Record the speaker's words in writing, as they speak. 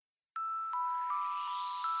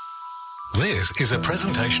This is a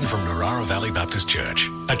presentation from Narara Valley Baptist Church,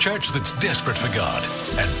 a church that's desperate for God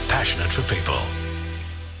and passionate for people.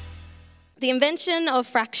 The invention of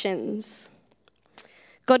fractions.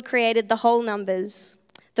 God created the whole numbers,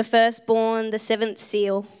 the firstborn, the seventh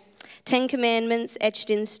seal, 10 commandments etched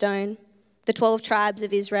in stone, the 12 tribes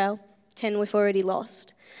of Israel, 10 we've already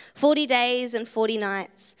lost, 40 days and 40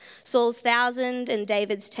 nights, Saul's 1,000 and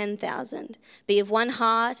David's 10,000, be of one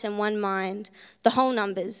heart and one mind, the whole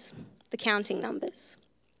numbers, the counting numbers.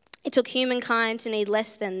 It took humankind to need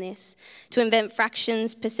less than this, to invent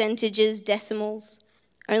fractions, percentages, decimals.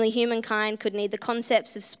 Only humankind could need the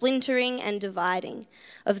concepts of splintering and dividing,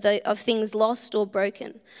 of things lost or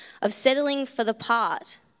broken, of settling for the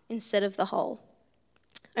part instead of the whole.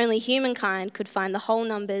 Only humankind could find the whole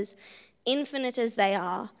numbers, infinite as they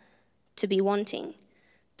are, to be wanting.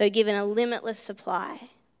 Though given a limitless supply,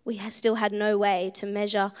 we still had no way to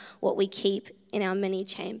measure what we keep in our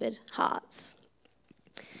many-chambered hearts.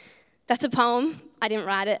 That's a poem, I didn't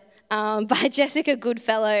write it, by Jessica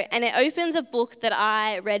Goodfellow, and it opens a book that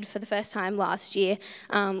I read for the first time last year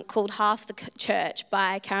called Half the Church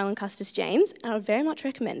by Carolyn Custis James, and I would very much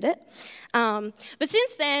recommend it. But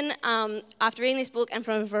since then, after reading this book and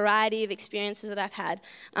from a variety of experiences that I've had,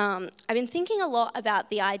 I've been thinking a lot about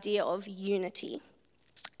the idea of unity.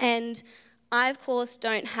 And I, of course,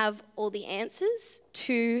 don't have all the answers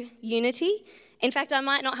to unity. In fact, I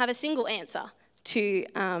might not have a single answer to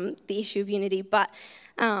the issue of unity, but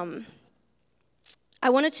I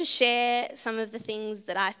wanted to share some of the things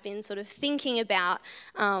that I've been sort of thinking about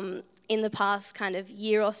in the past kind of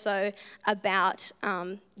year or so about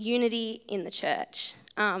unity in the church.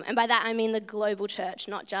 And by that I mean the global church,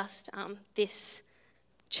 not just this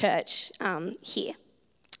church here.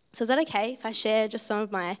 So is that okay if I share just some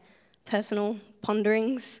of my personal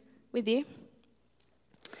ponderings with you?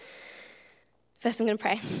 First I'm going to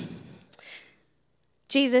pray.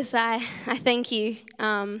 Jesus, I thank you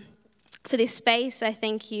for this space. I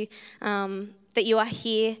thank you that you are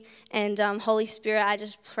here. And Holy Spirit, I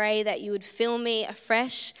just pray that you would fill me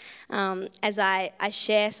afresh as I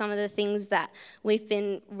share some of the things that we've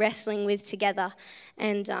been wrestling with together.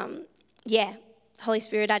 And Holy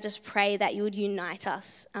Spirit, I just pray that you would unite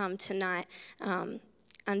us tonight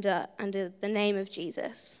under the name of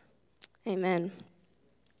Jesus. Amen.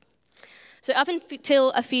 So up until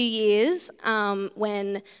a few years,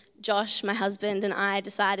 when Josh, my husband, and I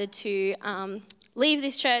decided to leave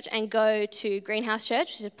this church and go to Greenhouse Church,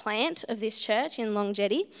 which is a plant of this church in Long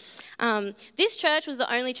Jetty. This church was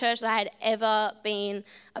the only church that I had ever been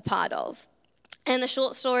a part of. And the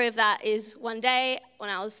short story of that is one day when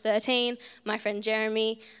I was 13, my friend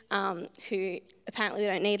Jeremy, who apparently we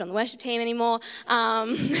don't need on the worship team anymore,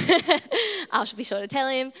 I should be sure to tell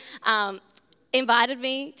him, invited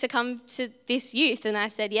me to come to this youth, and I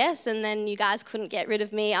said yes, and then you guys couldn't get rid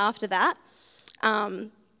of me after that. And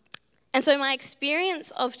so my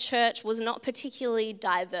experience of church was not particularly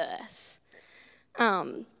diverse.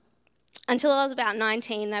 Until I was about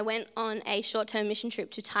 19, I went on a short-term mission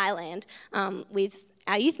trip to Thailand with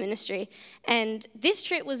our youth ministry, and this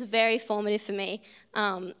trip was very formative for me.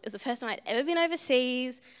 It was the first time I'd ever been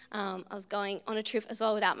overseas. I was going on a trip as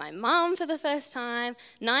well without my mum for the first time.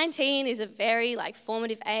 19 is a very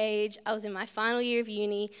formative age. I was in my final year of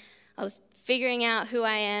uni. I was figuring out who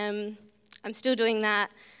I am. I'm still doing that,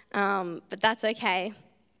 but that's okay.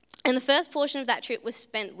 And the first portion of that trip was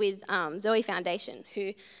spent with Zoe Foundation,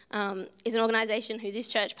 who is an organisation who this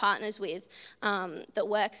church partners with that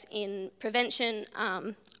works in prevention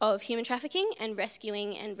of human trafficking and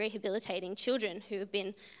rescuing and rehabilitating children who have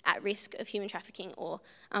been at risk of human trafficking or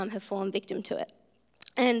have fallen victim to it.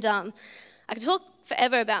 And I could talk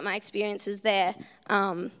forever about my experiences there,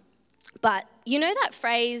 but you know that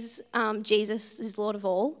phrase, Jesus is Lord of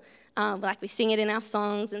all? We sing it in our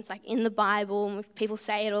songs, and it's in the Bible, and people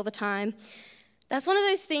say it all the time. That's one of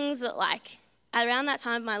those things that around that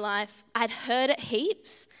time of my life, I'd heard it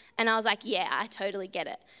heaps, and I was yeah, I totally get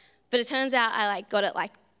it. But it turns out I got it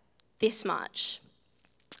this much.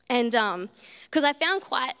 And because I found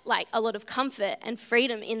quite a lot of comfort and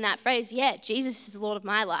freedom in that phrase, yeah, Jesus is the Lord of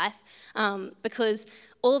my life, because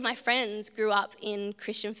all of my friends grew up in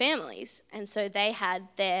Christian families, and so they had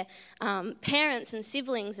their parents and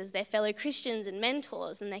siblings as their fellow Christians and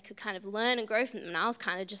mentors, and they could kind of learn and grow from them. And I was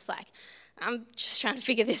kind of just I'm just trying to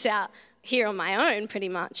figure this out here on my own, pretty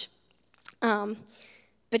much.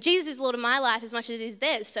 But Jesus is Lord of my life as much as it is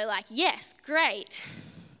theirs, so yes, great.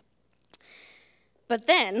 But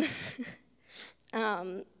then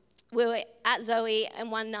we were at Zoe,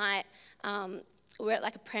 and one night we were at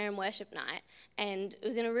like a prayer and worship night, and it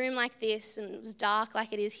was in a room like this, and it was dark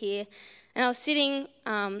like it is here, and I was sitting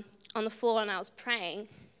on the floor and I was praying,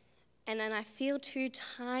 and then I feel two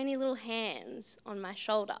tiny little hands on my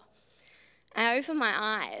shoulder. And I open my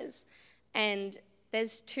eyes, and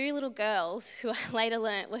there's two little girls who I later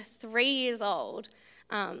learnt were 3 years old,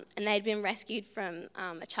 and they'd been rescued from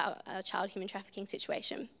a child human trafficking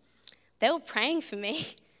situation. They were praying for me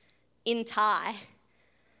in Thai.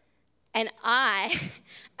 And I,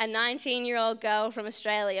 a 19-year-old girl from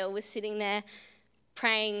Australia, was sitting there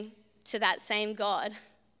praying to that same God,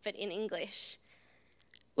 but in English.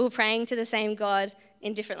 We were praying to the same God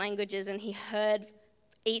in different languages, and he heard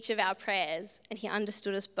each of our prayers, and he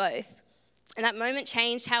understood us both. And that moment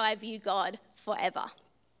changed how I view God forever.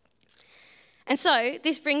 And so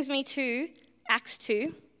this brings me to Acts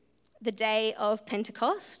 2, the day of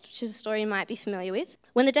Pentecost, which is a story you might be familiar with.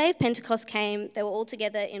 When the day of Pentecost came, they were all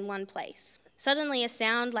together in one place. Suddenly a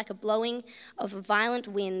sound like a blowing of a violent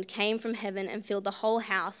wind came from heaven and filled the whole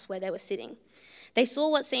house where they were sitting. They saw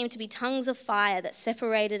what seemed to be tongues of fire that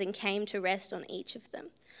separated and came to rest on each of them.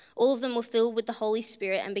 All of them were filled with the Holy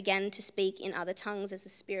Spirit and began to speak in other tongues as the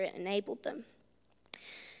Spirit enabled them.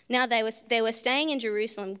 Now they were staying in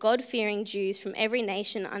Jerusalem, God-fearing Jews from every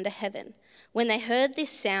nation under heaven. When they heard this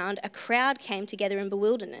sound, a crowd came together in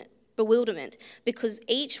bewilderment, because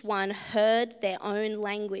each one heard their own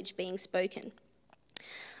language being spoken.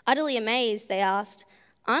 Utterly amazed, they asked,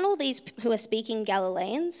 "Aren't all these who are speaking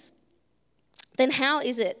Galileans? Then how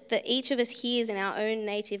is it that each of us hears in our own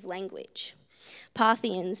native language?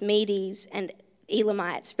 Parthians, Medes, and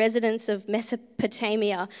Elamites, residents of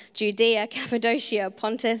Mesopotamia, Judea, Cappadocia,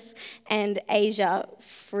 Pontus and Asia,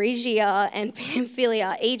 Phrygia and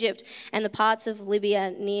Pamphylia, Egypt, and the parts of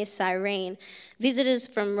Libya near Cyrene, visitors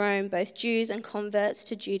from Rome, both Jews and converts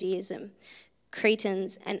to Judaism,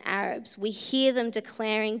 Cretans and Arabs. We hear them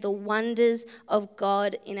declaring the wonders of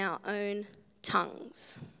God in our own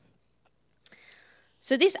tongues."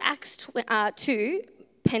 So this Acts 2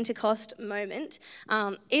 Pentecost moment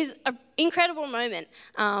is an incredible moment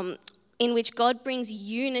in which God brings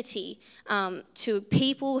unity to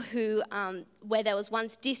people who where there was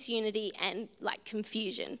once disunity and like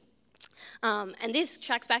confusion. And this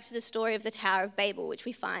tracks back to the story of the Tower of Babel, which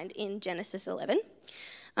we find in Genesis 11.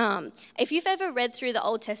 If you've ever read through the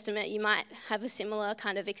Old Testament, you might have a similar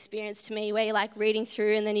kind of experience to me where you're like reading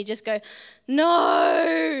through and then you just go,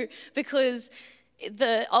 no, because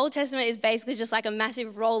the Old Testament is basically just like a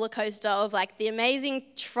massive roller coaster of like the amazing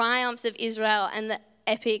triumphs of Israel and the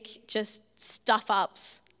epic just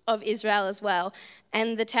stuff-ups of Israel as well.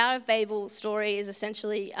 And the Tower of Babel story is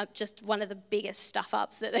essentially just one of the biggest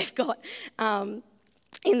stuff-ups that they've got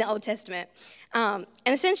in the Old Testament. And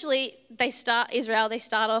essentially, they start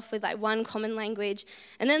off with like one common language,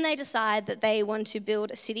 and then they decide that they want to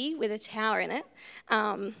build a city with a tower in it.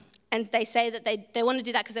 And they say that they want to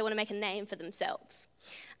do that because they want to make a name for themselves.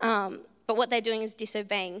 But what they're doing is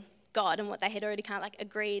disobeying God and what they had already kind of like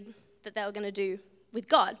agreed that they were going to do with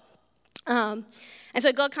God. And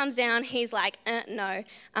so God comes down, he's like, no,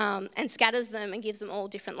 and scatters them and gives them all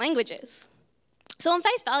different languages. So on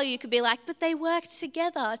face value, you could be like, but they worked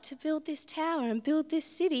together to build this tower and build this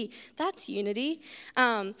city. That's unity.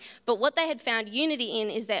 But what they had found unity in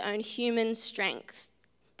is their own human strength.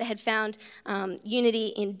 They had found unity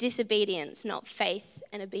in disobedience, not faith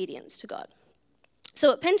and obedience to God.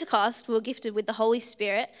 So at Pentecost, we were gifted with the Holy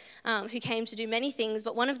Spirit, who came to do many things,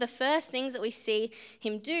 but one of the first things that we see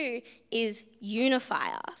him do is unify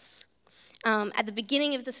us. At the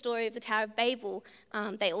beginning of the story of the Tower of Babel,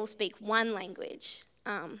 they all speak one language.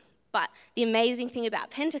 But the amazing thing about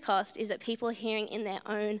Pentecost is that people are hearing in their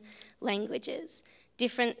own languages,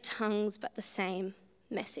 different tongues, but the same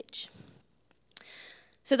message.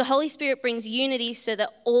 So the Holy Spirit brings unity so that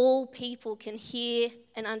all people can hear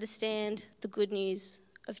and understand the good news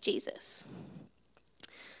of Jesus.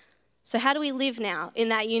 So how do we live now in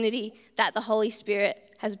that unity that the Holy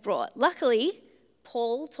Spirit has brought? Luckily,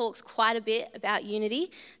 Paul talks quite a bit about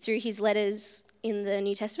unity through his letters in the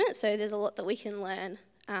New Testament, so there's a lot that we can learn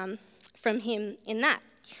from him in that.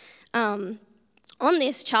 On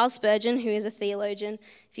this, Charles Spurgeon, who is a theologian,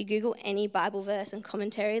 if you Google any Bible verse and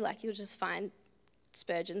commentary, like you'll just find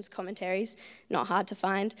Spurgeon's commentaries, not hard to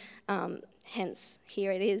find, hence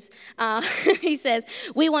here it is. He says,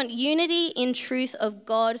 "We want unity in truth of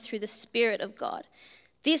God through the Spirit of God.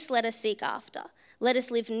 This let us seek after. Let us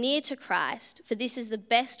live near to Christ, for this is the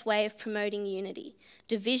best way of promoting unity.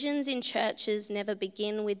 Divisions in churches never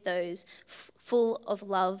begin with those full of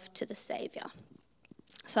love to the Saviour."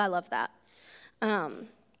 So I love that.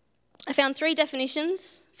 I found 3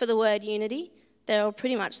 definitions for the word unity. They're all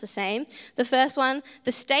pretty much the same. The first one,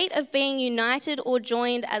 the state of being united or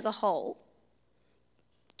joined as a whole.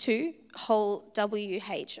 2, whole,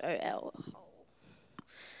 W-H-O-L.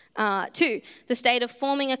 2, the state of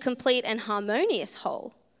forming a complete and harmonious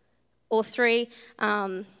whole. Or 3,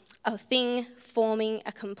 a thing forming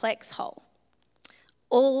a complex whole.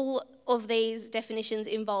 All of these definitions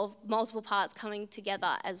involve multiple parts coming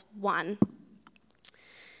together as one.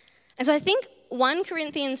 And so I think 1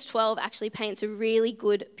 Corinthians 12 actually paints a really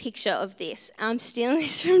good picture of this. I'm stealing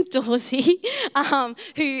this from Dorsey,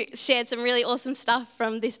 who shared some really awesome stuff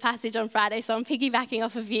from this passage on Friday, so I'm piggybacking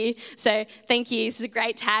off of you. So thank you, this is a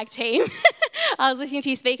great tag team. I was listening to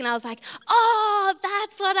you speak and I was like, oh,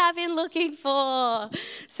 that's what I've been looking for.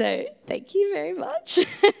 So thank you very much.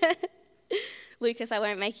 Lucas, I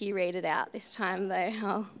won't make you read it out this time though.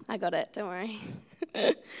 Oh, I got it, don't worry.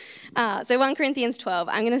 So 1 Corinthians 12,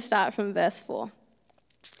 I'm going to start from verse 4.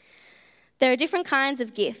 There are different kinds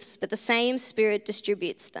of gifts, but the same Spirit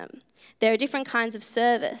distributes them. There are different kinds of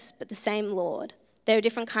service, but the same Lord. There are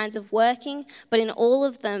different kinds of working, but in all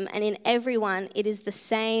of them and in everyone, it is the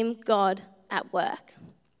same God at work.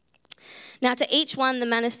 Now to each one, the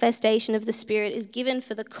manifestation of the Spirit is given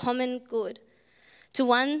for the common good. To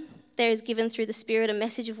one, there is given through the Spirit a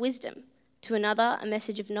message of wisdom. To another, a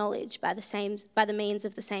message of knowledge by the means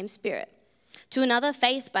of the same Spirit. To another,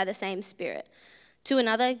 faith by the same Spirit. To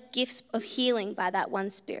another, gifts of healing by that one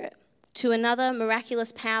Spirit. To another,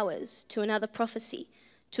 miraculous powers. To another, prophecy.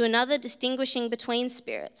 To another, distinguishing between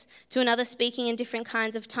spirits. To another, speaking in different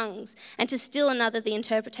kinds of tongues. And to still another, the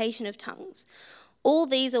interpretation of tongues. All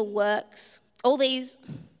these are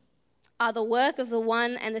the work of the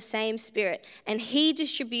one and the same Spirit, and He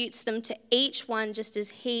distributes them to each one just as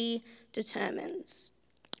He determines.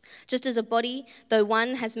 Just as a body, though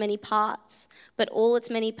one has many parts, but all its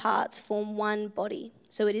many parts form one body,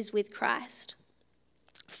 so it is with Christ.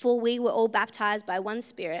 For we were all baptized by one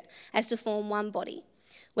Spirit as to form one body,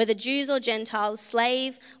 whether Jews or Gentiles,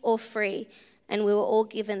 slave or free, and we were all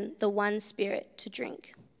given the one Spirit to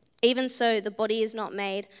drink. Even so, the body is not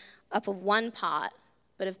made up of one part,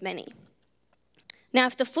 but of many. Now,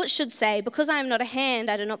 if the foot should say, because I am not a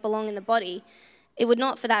hand, I do not belong in the body, it would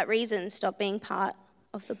not for that reason stop being part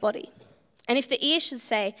of the body. And if the ear should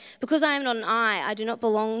say, because I am not an eye, I do not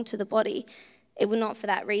belong to the body, it would not for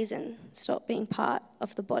that reason stop being part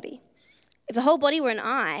of the body. If the whole body were an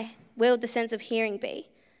eye, where would the sense of hearing be?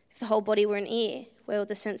 If the whole body were an ear, where would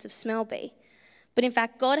the sense of smell be? But in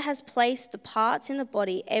fact, God has placed the parts in the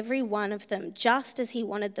body, every one of them, just as He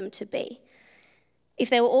wanted them to be. If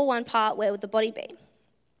they were all one part, where would the body be?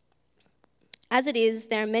 As it is,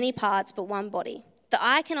 there are many parts, but one body. The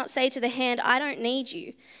eye cannot say to the hand, I don't need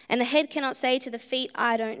you, and the head cannot say to the feet,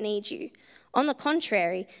 I don't need you. On the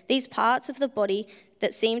contrary, these parts of the body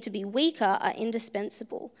that seem to be weaker are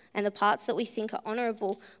indispensable, and the parts that we think are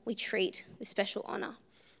honourable we treat with special honour,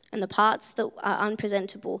 and the parts that are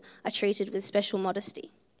unpresentable are treated with special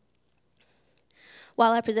modesty,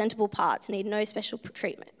 while our presentable parts need no special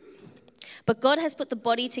treatment. But God has put the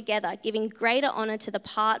body together, giving greater honour to the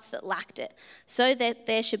parts that lacked it, so that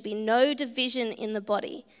there should be no division in the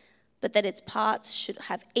body, but that its parts should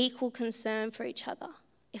have equal concern for each other.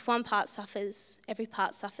 If one part suffers, every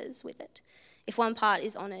part suffers with it. If one part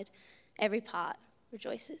is honoured, every part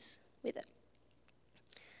rejoices with it.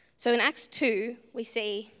 So in Acts 2, we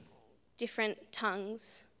see different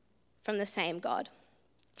tongues from the same God,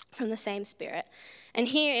 from the same Spirit. And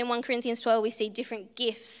here in 1 Corinthians 12, we see different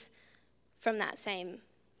gifts from that same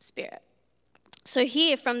Spirit. So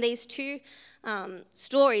here, from these two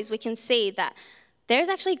stories, we can see that there is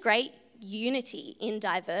actually great unity in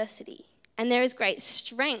diversity, and there is great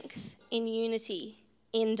strength in unity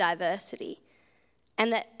in diversity,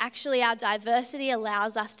 and that actually our diversity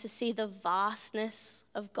allows us to see the vastness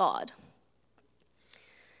of God.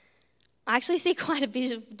 I actually see quite a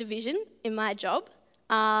bit of division in my job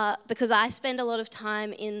because I spend a lot of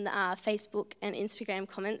time in Facebook and Instagram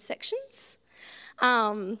comment sections.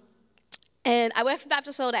 And I work for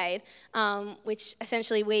Baptist World Aid, which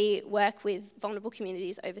essentially we work with vulnerable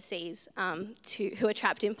communities overseas who are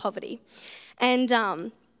trapped in poverty. And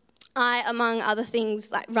I, among other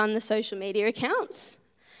things, run the social media accounts.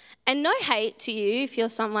 And no hate to you if you're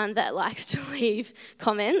someone that likes to leave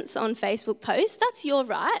comments on Facebook posts. That's your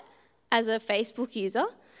right as a Facebook user.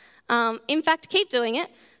 In fact, keep doing it,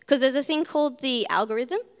 because there's a thing called the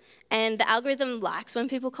algorithm, and the algorithm likes when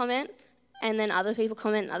people comment, and then other people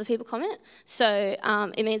comment and other people comment. So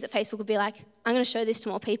it means that Facebook will be like, I'm going to show this to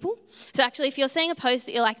more people. So actually, if you're seeing a post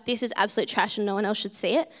that you're like, this is absolute trash and no one else should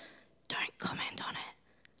see it, don't comment on it.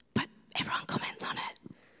 But everyone comments on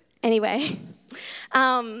it. Anyway.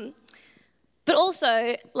 But But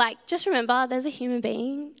also, just remember, there's a human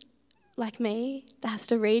being like me that has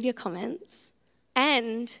to read your comments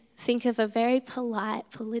and think of a very polite,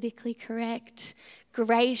 politically correct,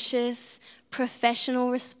 gracious,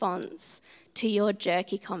 professional response to your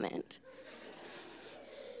jerky comment.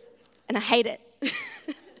 And I hate it.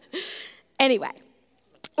 Anyway,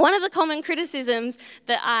 one of the common criticisms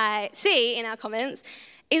that I see in our comments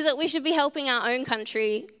is that we should be helping our own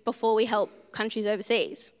country before we help countries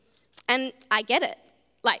overseas. And I get it.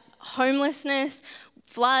 Homelessness,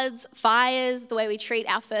 floods, fires, the way we treat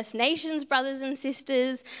our First Nations brothers and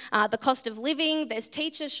sisters, the cost of living, there's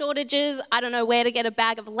teacher shortages, I don't know where to get a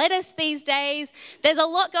bag of lettuce these days. There's a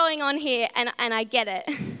lot going on here, and I get it.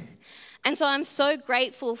 And so I'm so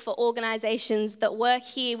grateful for organisations that work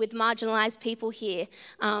here with marginalised people here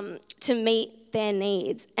to meet their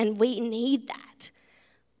needs, and we need that.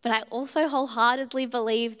 But I also wholeheartedly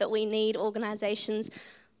believe that we need organisations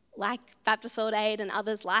like Baptist World Aid and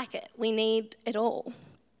others like it. We need it all.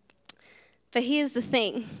 But here's the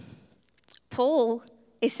thing. Paul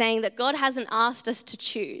is saying that God hasn't asked us to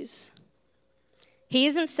choose. He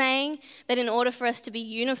isn't saying that in order for us to be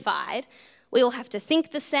unified, we all have to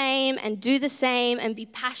think the same and do the same and be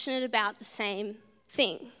passionate about the same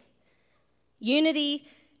thing. Unity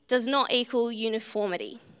does not equal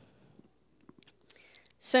uniformity.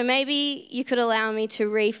 So maybe you could allow me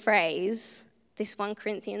to rephrase this 1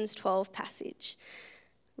 Corinthians 12 passage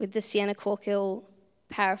with the Siena Corkill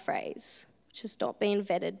paraphrase, which has not been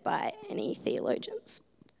vetted by any theologians.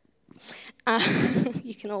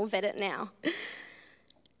 You can all vet it now.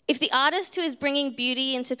 If the artist who is bringing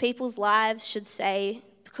beauty into people's lives should say,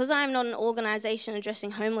 because I am not an organisation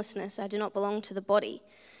addressing homelessness, I do not belong to the body,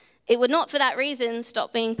 it would not for that reason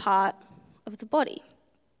stop being part of the body.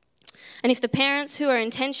 And if the parents who are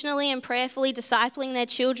intentionally and prayerfully discipling their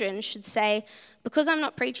children should say, because I'm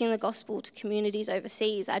not preaching the gospel to communities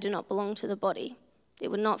overseas, I do not belong to the body, it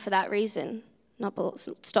would not for that reason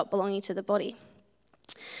stop belonging to the body.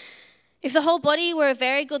 If the whole body were a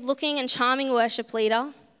very good-looking and charming worship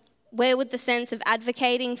leader, where would the sense of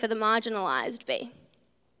advocating for the marginalised be?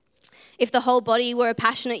 If the whole body were a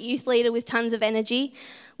passionate youth leader with tons of energy,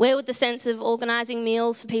 where would the sense of organising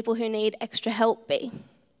meals for people who need extra help be?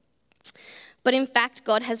 But in fact,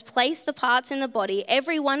 God has placed the parts in the body,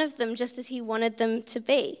 every one of them just as he wanted them to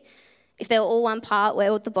be. If they were all one part,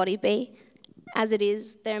 where would the body be? As it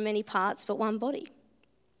is, there are many parts but one body.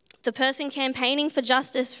 The person campaigning for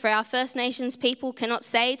justice for our First Nations people cannot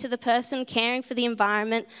say to the person caring for the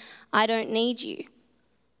environment, I don't need you.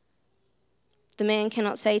 The man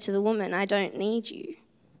cannot say to the woman, I don't need you.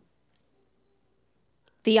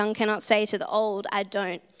 The young cannot say to the old, I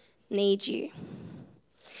don't need you.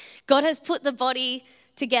 God has put the body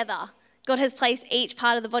together. God has placed each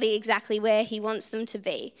part of the body exactly where he wants them to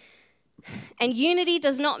be. And unity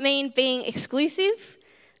does not mean being exclusive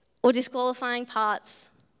or disqualifying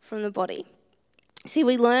parts from the body. See,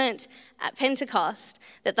 we learnt at Pentecost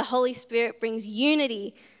that the Holy Spirit brings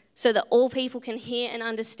unity so that all people can hear and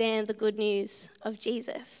understand the good news of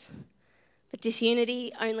Jesus. But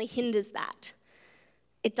disunity only hinders that.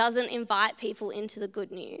 It doesn't invite people into the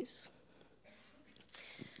good news.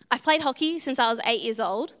 I've played hockey since I was 8 years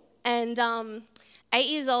old, and 8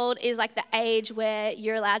 years old is like the age where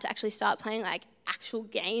you're allowed to actually start playing actual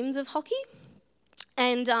games of hockey.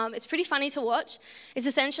 And it's pretty funny to watch. It's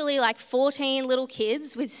essentially 14 little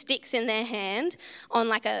kids with sticks in their hand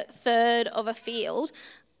on a third of a field,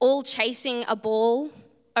 all chasing a ball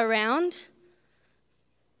around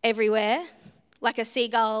everywhere, like a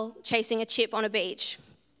seagull chasing a chip on a beach.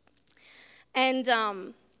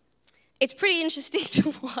 And it's pretty interesting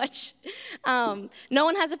to watch. No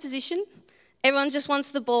one has a position. Everyone just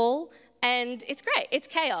wants the ball, and it's great. It's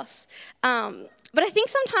chaos. But I think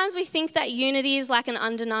sometimes we think that unity is like an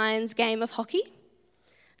under-9s game of hockey,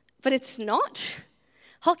 but it's not.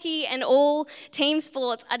 Hockey and all team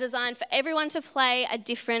sports are designed for everyone to play a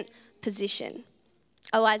different position.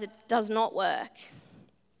 Otherwise, it does not work.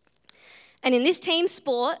 And in this team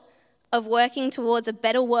sport of working towards a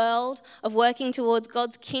better world, of working towards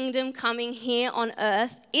God's kingdom coming here on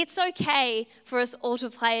earth, it's okay for us all to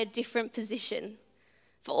play a different position,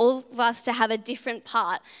 for all of us to have a different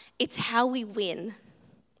part. It's how we win.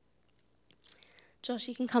 Josh,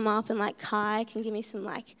 you can come up, and Kai can give me some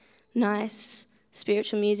nice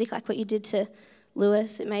spiritual music like what you did to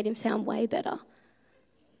Lewis. It made him sound way better.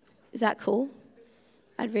 Is that cool?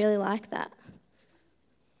 I'd really like that.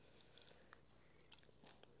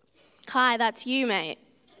 Kai, that's you, mate.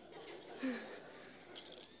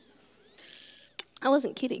 I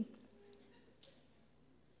wasn't kidding.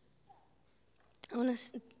 I want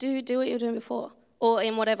to do what you were doing before. Or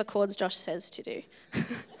in whatever chords Josh says to do.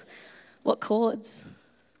 What chords?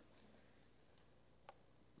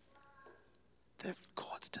 The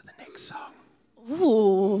chords to the next song.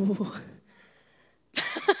 Ooh.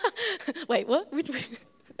 Wait, what? Which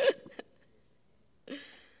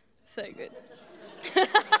So good.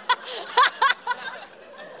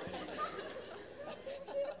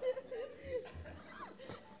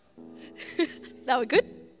 That were good?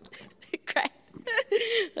 Great.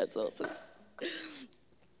 That's awesome.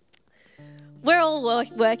 We're all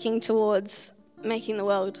working towards making the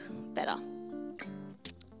world better.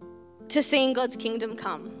 To seeing God's kingdom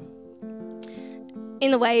come.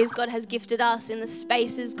 In the ways God has gifted us, in the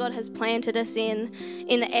spaces God has planted us in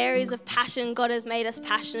the areas of passion God has made us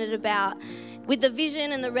passionate about, with the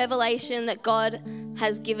vision and the revelation that God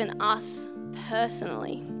has given us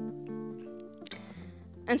personally.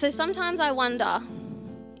 And so sometimes I wonder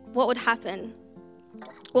what would happen,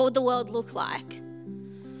 what would the world look like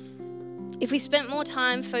if we spent more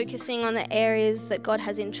time focusing on the areas that God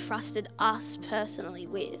has entrusted us personally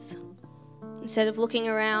with, instead of looking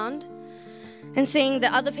around and seeing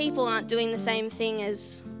that other people aren't doing the same thing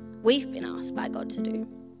as we've been asked by God to do.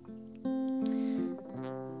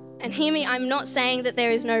 And hear me, I'm not saying that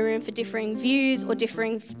there is no room for differing views or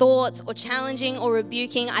differing thoughts or challenging or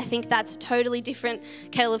rebuking. I think that's totally different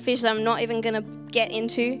kettle of fish that I'm not even going to get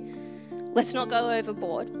into. Let's not go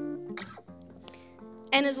overboard.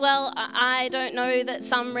 And as well, I don't know that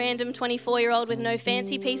some random 24-year-old with no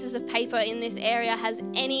fancy pieces of paper in this area has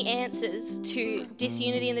any answers to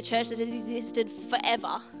disunity in the church that has existed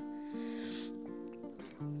forever.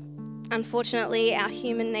 Unfortunately, our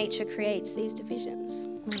human nature creates these divisions.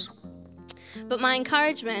 But my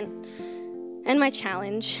encouragement and my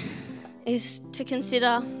challenge is to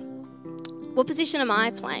consider, what position am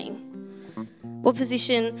I playing? What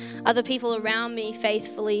position are the people around me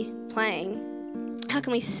faithfully playing? How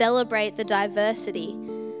can we celebrate the diversity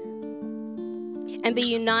and be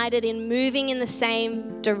united in moving in the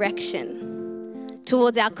same direction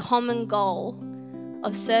towards our common goal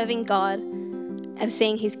of serving God, of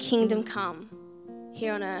seeing his kingdom come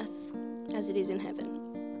here on earth as it is in heaven?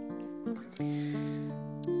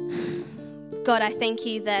 God, I thank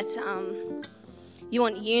you that you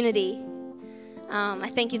want unity. I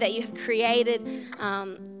thank you that you have created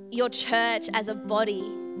your church as a body,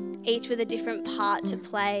 each with a different part to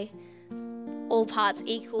play, all parts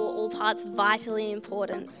equal, all parts vitally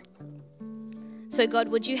important. So God,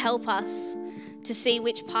 would you help us to see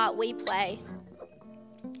which part we play,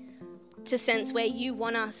 to sense where you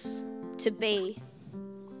want us to be,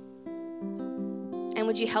 and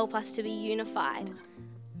would you help us to be unified,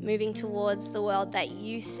 moving towards the world that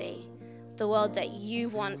you see, the world that you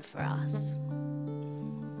want for us.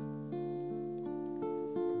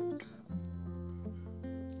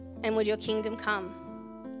 And would your kingdom come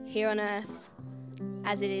here on earth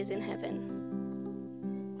as it is in heaven.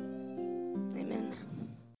 Amen.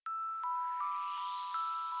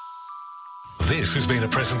 This has been a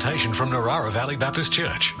presentation from Narara Valley Baptist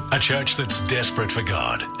Church, a church that's desperate for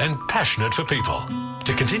God and passionate for people.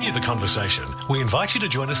 To continue the conversation, we invite you to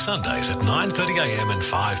join us Sundays at 9:30 a.m. and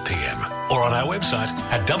 5 p.m. or on our website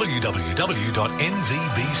at www.nvbc.info.